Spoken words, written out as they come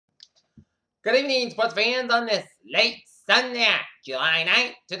Good evening, sports fans, on this late Sunday, July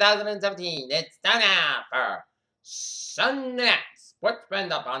 9th, 2017. It's time now for Sunday Night Sports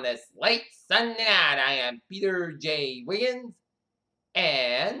Roundup on this late Sunday night. I am Peter J. Wiggins,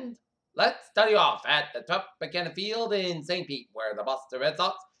 and let's start you off at the Tropicana Field in St. Pete, where the Buffalo Red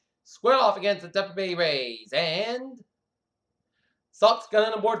Sox square off against the Tampa Bay Rays, and Sox got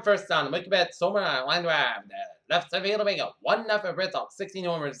on the board first down. Make a bet, Somer line drive. The left side field to make a 1-0 Red Sox, 16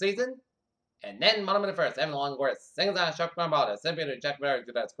 over the season. And then bottom of the first, Evan Longoria singles on a shot ground ball to center Jack Barrett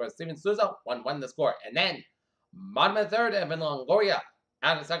to that score. Steven Souza 1-1 the score. And then bottom of the third, Evan Longoria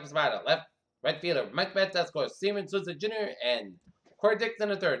out of the second spot, left right fielder Mike Betts that scores. Steven Souza Jr. and Corey Dixon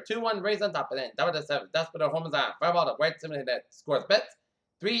in the third. 2-1 Rays on top. And then top of the seventh, that's what home is on. Fire ball to right center that scores Betts.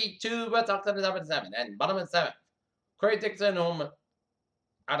 3-2 Red Sox on the top of the seventh. And bottom of the seventh, Corey Dixon home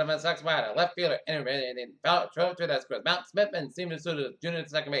out of the second spot, left fielder and then trail to that scores. Mount Smith and Steven Souza Jr. to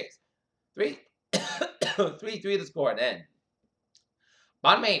second base. 3-3 the score. Then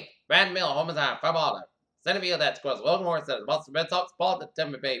bottom eight, Brad Mill, home is on, fly ball to center field that scores. Logan Morris says the Boston Red Sox ball the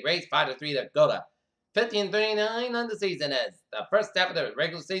Tampa Bay Rays 5-3 to go to 15-39 on the season as the first half of the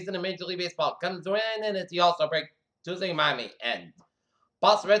regular season in Major League Baseball comes to an end, and it's the All-Star break Tuesday in Miami. And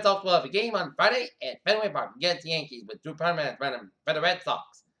Boston Red Sox will have a game on Friday at Fenway Park against the Yankees with Drew Perman running for the Red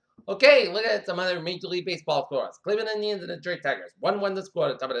Sox. Okay, look at some other Major League Baseball scores. Cleveland Indians and the Detroit Tigers 1-1 the score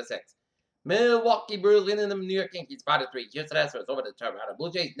at the top of the sixth. Milwaukee Brewers leading the New York Yankees 5-3. Houston Astros over the Toronto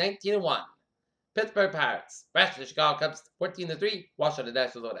Blue Jays 19-1. Pittsburgh Pirates thrashed the Chicago Cubs 14-3. Washington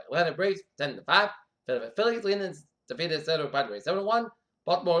Nationals over the Atlanta Braves 10-5. Philadelphia Phillies leading defeated Seattle Padres 7-1.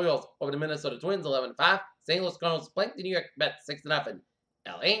 Baltimore Orioles over the Minnesota Twins 11-5. St. Louis Cardinals blanked the New York Mets 6-0.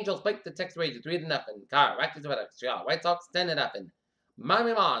 LA Angels blanked the Texas Rangers 3-0. Colorado Rockies over the Chicago White Sox 10-0.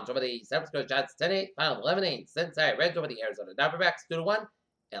 Miami Marlins over the San Francisco Giants 10-8. Final 11-8. Cincinnati Reds over the Arizona Diamondbacks 2-1.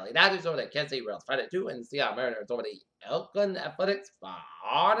 LA Dodgers over the Kansas City Royals 5-2, and the Seattle Mariners over the Oakland Athletics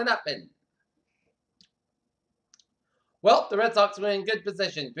 4-0. Well, the Red Sox were in good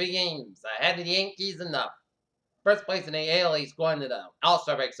position, 3 games ahead of the Yankees in the first place in the AL East going to the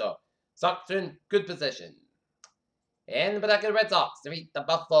All-Star break, so Sox are in good position. And the Pawtucket Red Sox defeat the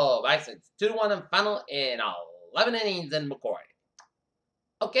Buffalo Bisons 2-1 in final in 11 innings in McCoy.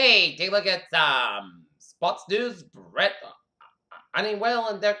 Okay, take a look at sports news. Brett Well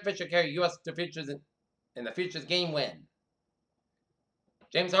and Derek Fisher carry U.S. to futures in the futures game win.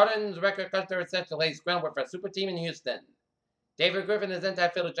 James Harden's record cutter essential lays groundwork for a super team in Houston. David Griffin is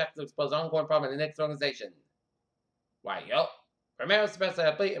anti-fielder Jackson exposed ongoing problem in the Knicks organization. Why, Romero's the best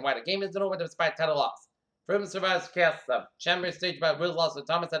athlete and why the game isn't over despite title loss. Froome survives chaos of Chambers stage by Will's loss to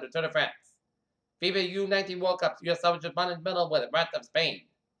Thomas at the Tour de France. FIBA U19 World Cup, U.S. salvages bonded medal with the Wrath of Spain.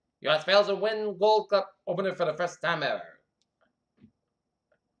 U.S. fails to win Gold Cup opener for the first time ever.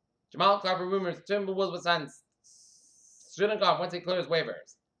 Jamal Crawford rumors Timberwolves will sign Shinnigar once he clears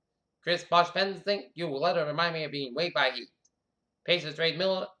waivers. Chris Bosh Pens think you will let her remind me of being waived by Heat. Pacers trade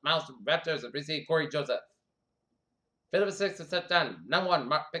Miles Raptors have received Corey Joseph. Philadelphia 6 to set down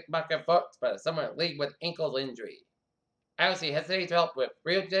 #1 pick Market Fox by the summer league with ankle injury. IOC hesitated to help with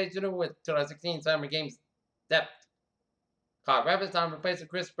Rio J. Jr. with 2016 Summer Games depth. Carl Robinson replaced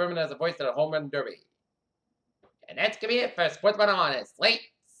Chris Berman as a voice at a home run derby. And that's going to be it for Sports One on this late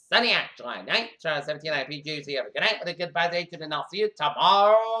Sunday night, July 9th, 2017 IPG. So you have a good night with a good bye day, and I'll see you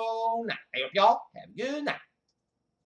tomorrow night. I hope y'all have a good night.